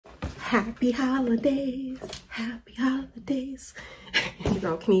Happy holidays, happy holidays. Your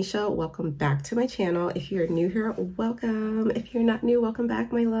girl Kanisha, welcome back to my channel. If you're new here, welcome. If you're not new, welcome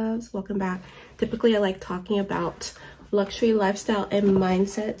back, my loves. Welcome back. Typically, I like talking about luxury, lifestyle, and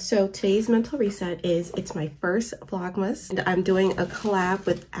mindset. So today's mental reset is, it's my first Vlogmas. And I'm doing a collab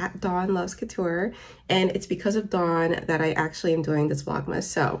with @DawnLovesCouture. And it's because of Dawn that I actually am doing this Vlogmas.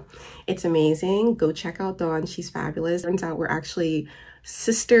 So it's amazing. Go check out Dawn. She's fabulous. Turns out we're actually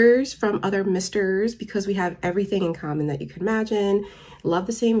sisters from other misters because we have everything in common that you can imagine. Love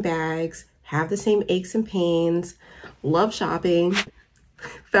the same bags, have the same aches and pains, love shopping.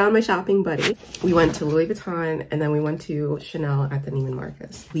 Found my shopping buddy. We went to Louis Vuitton and then we went to Chanel at the Neiman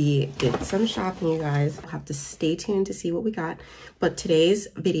Marcus. We did some shopping, you guys. You'll have to stay tuned to see what we got. But today's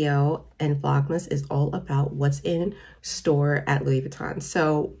video and Vlogmas is all about what's in store at Louis Vuitton.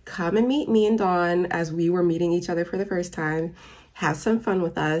 So come and meet me and Dawn as we were meeting each other for the first time. Have some fun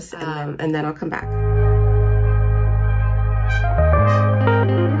with us and then I'll come back.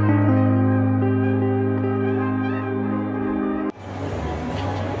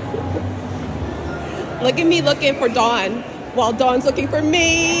 Look at me looking for Dawn while Dawn's looking for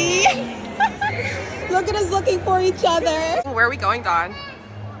me. Look at us looking for each other. Where are we going, Dawn?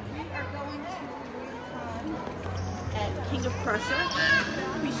 We are going to Vuitton at King of Prussia.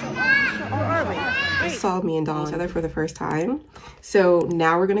 Where are we? Just saw me and Dawn each other for the first time. So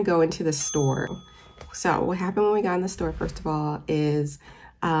now we're gonna go into the store. So what happened when we got in the store, first of all, is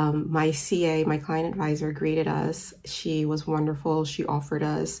my CA, my client advisor, greeted us. She was wonderful. She offered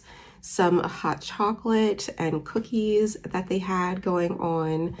us some hot chocolate and cookies that they had going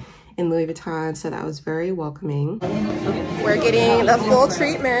on in Louis Vuitton, so that was very welcoming. We're getting the full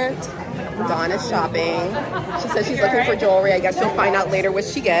treatment. Dawn is shopping. She says she's looking for jewelry. I guess she'll find out later what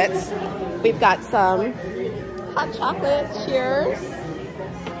she gets. We've got some hot chocolate, cheers,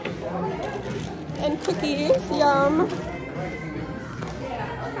 and cookies, yum.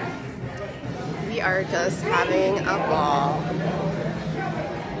 We are just having a ball.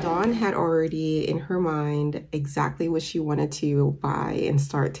 Dawn had already in her mind exactly what she wanted to buy and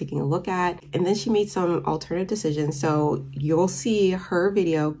start taking a look at. And then she made some alternative decisions. So you'll see her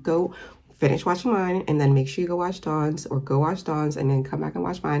video. Go finish watching mine and then make sure you go watch Dawn's, or go watch Dawn's and then come back and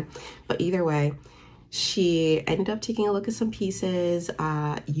watch mine. But either way, she ended up taking a look at some pieces.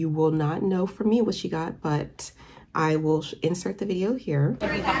 You will not know from me what she got, but I will insert the video here.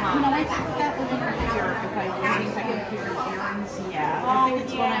 Yeah. I think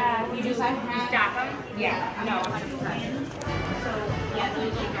it's gonna, you just stack them? Yeah. No, 100%. So, yeah,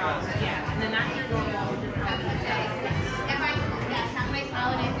 those are girls. Yeah. And then that's your going all with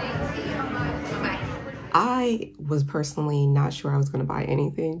I was personally not sure I was going to buy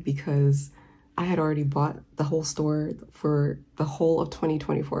anything because I had already bought the whole store for the whole of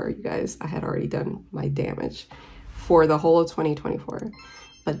 2024, you guys. I had already done my damage for the whole of 2024.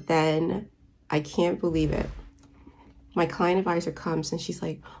 But then I can't believe it. My client advisor comes and she's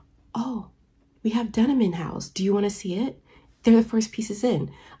like, oh, we have denim in-house. Do you want to see it? They're the first pieces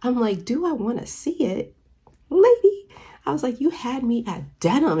in. I'm like, do I want to see it? Lady, I was like, you had me at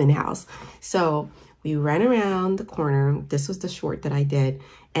denim in-house. So we ran around the corner. This was the short that I did.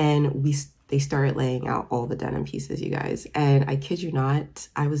 And they started laying out all the denim pieces, you guys. And I kid you not,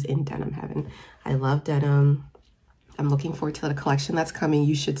 I was in denim heaven. I love denim. I'm looking forward to the collection that's coming.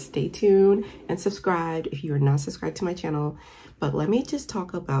 You should stay tuned and subscribe if you are not subscribed to my channel. But let me just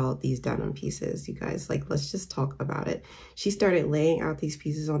talk about these denim pieces, you guys. Like, let's just talk about it. She started laying out these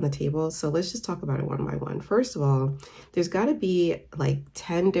pieces on the table. So let's just talk about it one by one. First of all, there's got to be like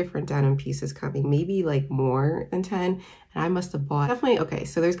 10 different denim pieces coming, maybe like more than 10. And I must have bought definitely, okay,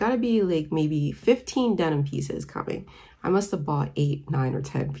 so there's got to be like maybe 15 denim pieces coming. I must have bought 8, 9, or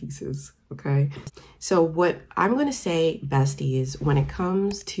 10 pieces, okay? So what I'm gonna say, besties, when it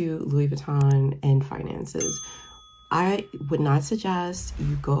comes to Louis Vuitton and finances, I would not suggest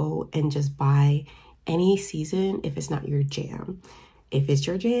you go and just buy any season if it's not your jam. If it's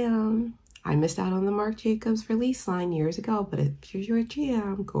your jam, I missed out on the Marc Jacobs release line years ago, but if it's your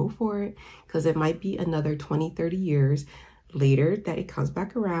jam, go for it, because it might be another 20, 30 years later that it comes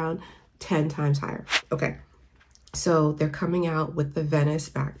back around 10 times higher, okay? So they're coming out with the Venice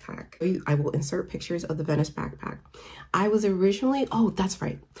backpack. I will insert pictures of the Venice backpack. I was originally, oh, that's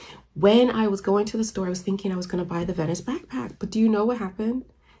right. When I was going to the store, I was thinking I was going to buy the Venice backpack. But do you know what happened?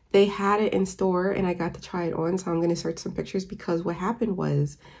 They had it in store and I got to try it on. So I'm going to insert some pictures because what happened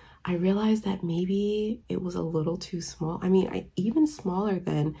was I realized that maybe it was a little too small. I mean, even smaller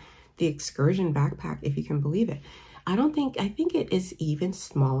than the excursion backpack, if you can believe it. I think it is even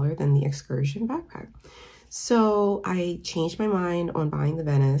smaller than the excursion backpack. So I changed my mind on buying the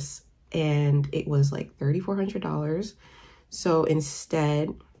Venice and it was like $3,400. So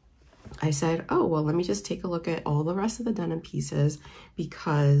instead, I said, oh, well, let me just take a look at all the rest of the denim pieces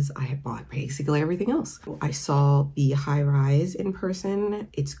because I had bought basically everything else. I saw the high rise in person.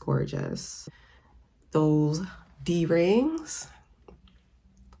 It's gorgeous. Those D-rings,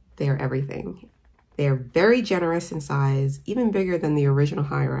 they are everything. They are very generous in size, even bigger than the original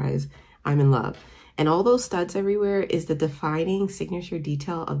high rise. I'm in love. And all those studs everywhere is the defining signature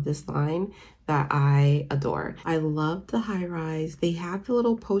detail of this line that I adore. I love the high rise. They have the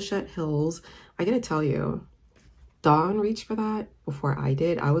little pochette heels. I gotta tell you, Dawn reached for that before I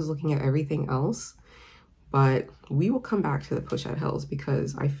did. I was looking at everything else, but we will come back to the pochette heels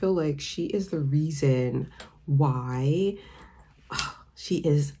because I feel like she is the reason why she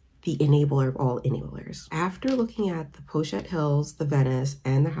is the enabler of all enablers. After looking at the pochette heels, the Venice,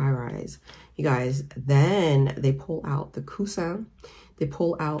 and the high rise, you guys, then they pull out the coussin, they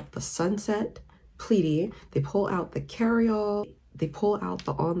pull out the sunset pleaty, they pull out the carryall, they pull out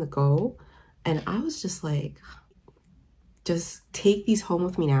the on the go, and I was just like, just take these home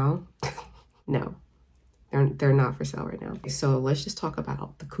with me now. No, they're not for sale right now. So let's just talk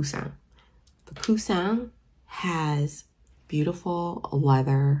about the coussin. The coussin has beautiful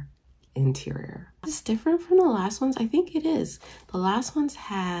leather interior. It's different from the last ones. I think it is. The last ones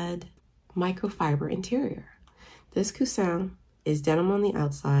had microfiber interior. This coussin is denim on the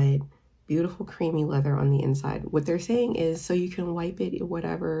outside, beautiful creamy leather on the inside. What they're saying is so you can wipe it,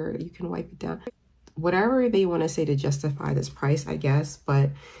 whatever, you can wipe it down. Whatever they want to say to justify this price, I guess, but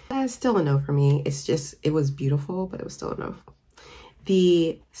that's still a no for me. It's just, it was beautiful, but it was still a no.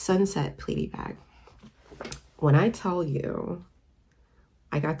 The sunset pleaty bag. When I tell you,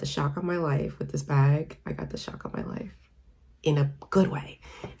 I got the shock of my life with this bag, I got the shock of my life in a good way.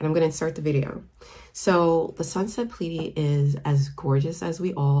 And I'm going to insert the video. So the sunset pleaty is as gorgeous as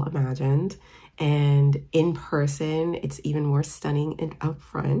we all imagined. And in person, it's even more stunning and up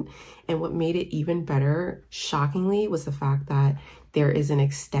front. And what made it even better, shockingly, was the fact that there is an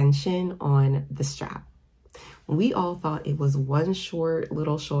extension on the strap. We all thought it was one short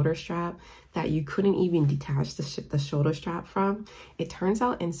little shoulder strap that you couldn't even detach the shoulder strap from. It turns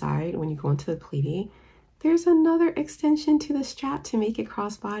out inside, when you go into the pleaty, there's another extension to the strap to make it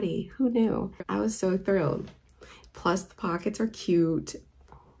crossbody. Who knew? I was so thrilled. Plus, the pockets are cute.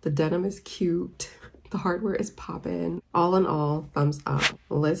 The denim is cute. The hardware is popping. All in all, thumbs up.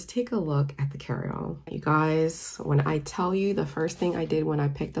 Let's take a look at the carryall. You guys, when I tell you the first thing I did when I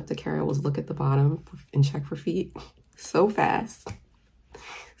picked up the carryall was look at the bottom and check for feet. So fast.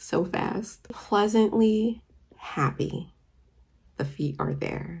 So fast. Pleasantly happy. The feet are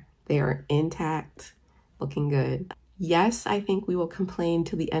there. They are intact, looking good. Yes, I think we will complain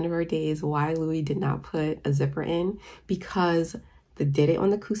to the end of our days why Louis did not put a zipper in, because they did it on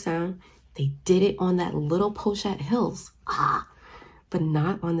the coussin. They did it on that little pochette heels. But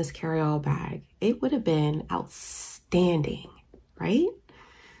not on this carryall bag. It would have been outstanding, right?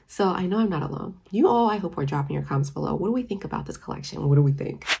 So I know I'm not alone. You all, I hope, are dropping your comments below. What do we think about this collection? What do we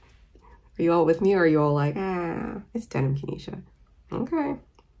think? Are you all with me, or are you all like, it's denim, Kenesha? Okay,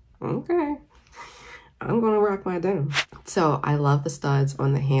 okay. I'm gonna rock my denim. So I love the studs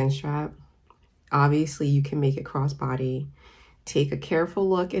on the hand strap. Obviously, you can make it crossbody. Take a careful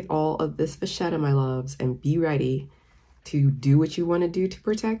look at all of this vachetta, my loves, and be ready to do what you want to do to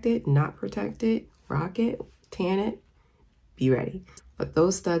protect it, not protect it, rock it, tan it, be ready. But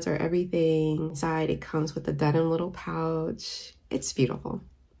those studs are everything. Inside, it comes with a denim little pouch. It's beautiful,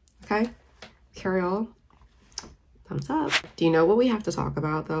 okay? Carryall, thumbs up. Do you know what we have to talk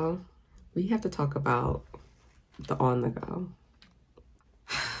about, though? We have to talk about the on the go.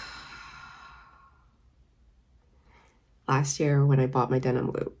 Last year when I bought my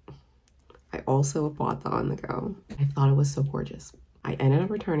denim loop, I also bought the on the go. I thought it was so gorgeous. I ended up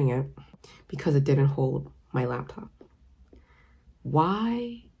returning it because it didn't hold my laptop.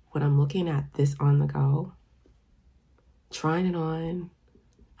 Why, when I'm looking at this on the go, trying it on,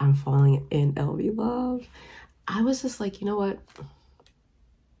 I'm falling in LV love. I was just like, you know what?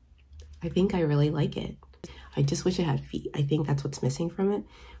 I think I really like it. I just wish it had feet. I think that's what's missing from it.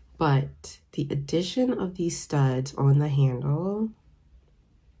 But the addition of these studs on the handle,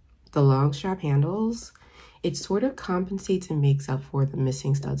 the long strap handles, it sort of compensates and makes up for the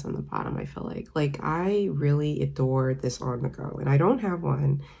missing studs on the bottom, I feel like. Like, I really adore this on the go, and I don't have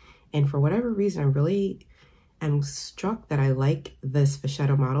one. And for whatever reason, I really am struck that I like this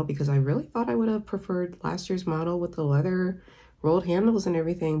vachetta model, because I really thought I would have preferred last year's model with the leather rolled handles and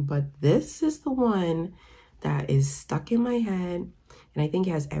everything. But this is the one that is stuck in my head. And I think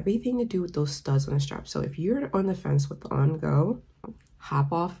it has everything to do with those studs on the strap. So if you're on the fence with the on-go,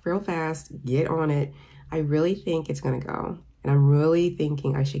 hop off real fast, get on it. I really think it's gonna go. And I'm really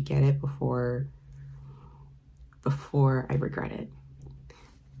thinking I should get it before I regret it.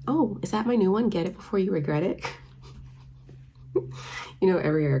 Oh, is that my new one? Get it before you regret it? You know,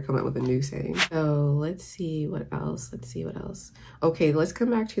 every year I come up with a new saying. So let's see what else. Okay, let's come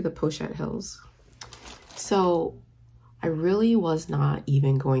back to the pochette heels. So I really was not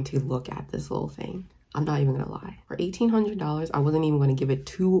even going to look at this little thing. I'm not even gonna lie. For $1,800, I wasn't even gonna give it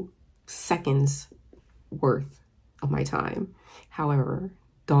 2 seconds worth of my time. However,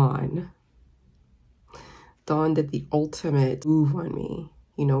 Dawn did the ultimate move on me.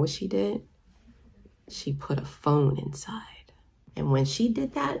 You know what she did? She put a phone inside. And when she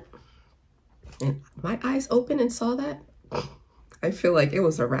did that, and my eyes opened and saw that, I feel like it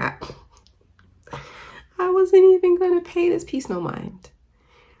was a wrap. I wasn't even gonna pay this piece no mind.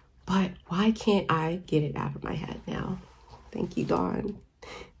 But why can't I get it out of my head now? Thank you, Dawn.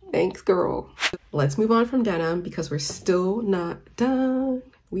 Thanks, girl. Let's move on from denim because we're still not done.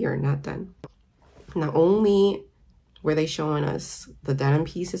 We are not done. Not only were they showing us the denim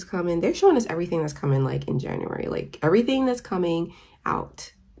pieces coming, they're showing us everything that's coming like in January. Like everything that's coming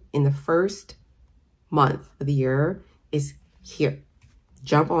out in the first month of the year is here.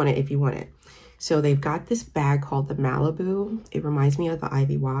 Jump on it if you want it. So they've got this bag called the Malibu. It reminds me of the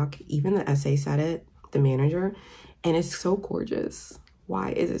Ivy Walk. Even the SA said it, the manager, and it's so gorgeous. Why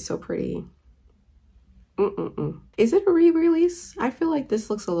is it so pretty? Is it a re-release? I feel like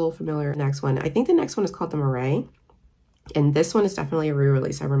this looks a little familiar. Next one, I think the next one is called the Murray. And this one is definitely a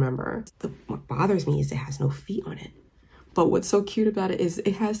re-release, I remember. What bothers me is it has no feet on it. But what's so cute about it is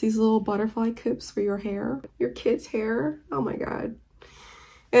it has these little butterfly clips for your hair, your kid's hair. Oh my God.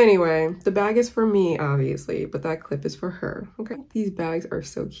 Anyway, the bag is for me, obviously, but that clip is for her, okay? These bags are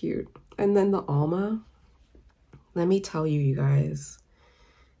so cute. And then the Alma, let me tell you, you guys,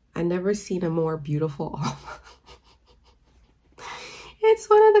 I never seen a more beautiful Alma. It's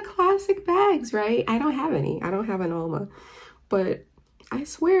one of the classic bags, right? I don't have any. I don't have an Alma. But I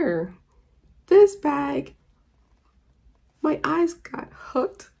swear, this bag, my eyes got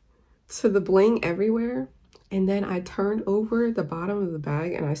hooked to the bling everywhere. And then I turned over the bottom of the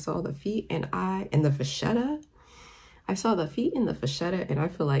bag and I saw the feet and the vachetta. I saw the feet and the vachetta and I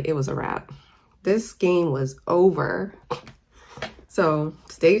feel like it was a wrap. This game was over. So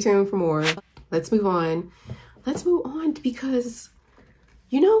stay tuned for more. Let's move on. Let's move on because,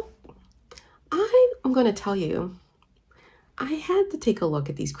 you know, I'm gonna tell you, I had to take a look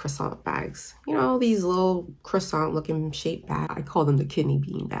at these croissant bags. You know, these little croissant looking shaped bags. I call them the kidney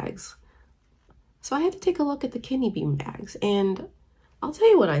bean bags. So I had to take a look at the kidney bean bags and I'll tell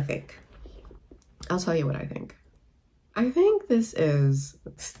you what I think. I think this is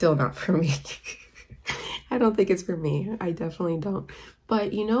still not for me. I don't think it's for me. I definitely don't.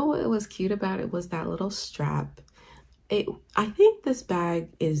 But you know what was cute about it was that little strap. I think this bag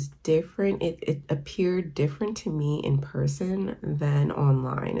is different. It appeared different to me in person than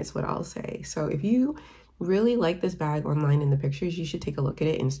online is what I'll say. So if you really like this bag online in the pictures, you should take a look at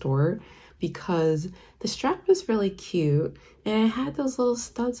it in store because the strap was really cute and it had those little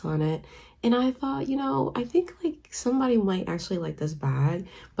studs on it. And I thought, you know, I think like somebody might actually like this bag,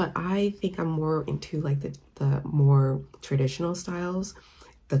 but I think I'm more into like the more traditional styles,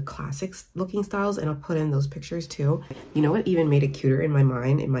 the classic looking styles, and I'll put in those pictures too. You know what even made it cuter in my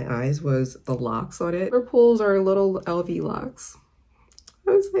mind, in my eyes, was the locks on it. Her pulls are little LV locks.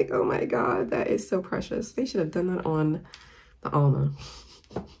 I was like, oh my God, that is so precious. They should have done that on the Alma.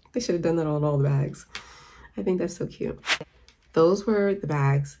 They should have done that on all the bags. I think that's so cute. Those were the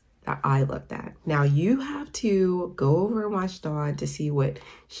bags that I looked at. Now you have to go over and watch Dawn to see what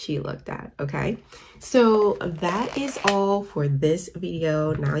she looked at, okay? So that is all for this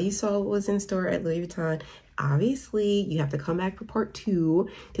video. Now you saw what was in store at Louis Vuitton. Obviously, you have to come back for part 2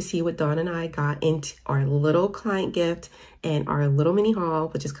 to see what Dawn and I got into our little client gift and our little mini haul,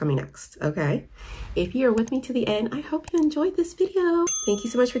 which is coming next, okay? If you're with me to the end, I hope you enjoyed this video. Thank you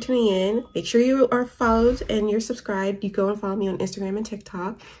so much for tuning in. Make sure you are followed and you're subscribed. You go and follow me on Instagram and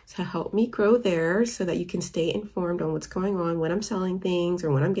TikTok to help me grow there so that you can stay informed on what's going on when I'm selling things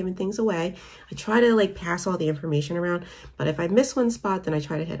or when I'm giving things away. I try to like pass all the information around, but if I miss one spot, then I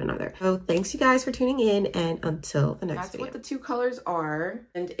try to hit another. So thanks you guys for tuning in and until the next video. That's what the 2 colors are.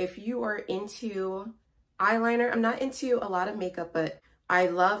 And if you are into eyeliner, I'm not into a lot of makeup, but I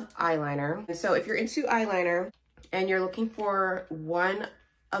love eyeliner. And so if you're into eyeliner and you're looking for one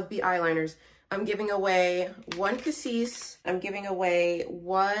of the eyeliners, I'm giving away one Cassis. I'm giving away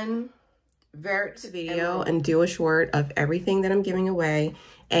one Vert video and do a short of everything that I'm giving away.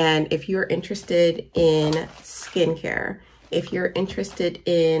 And if you're interested in skincare, if you're interested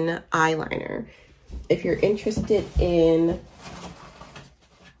in eyeliner, if you're interested in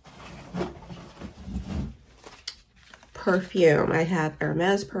perfume, I have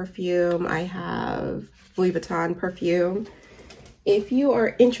Hermes perfume, I have Louis Vuitton perfume. If you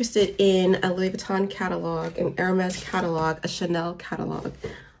are interested in a Louis Vuitton catalog, an Hermes catalog, a Chanel catalog,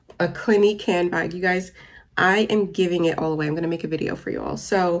 a Clinique handbag, you guys, I am giving it all away. I'm going to make a video for you all.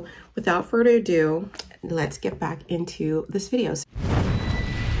 So without further ado, let's get back into this video.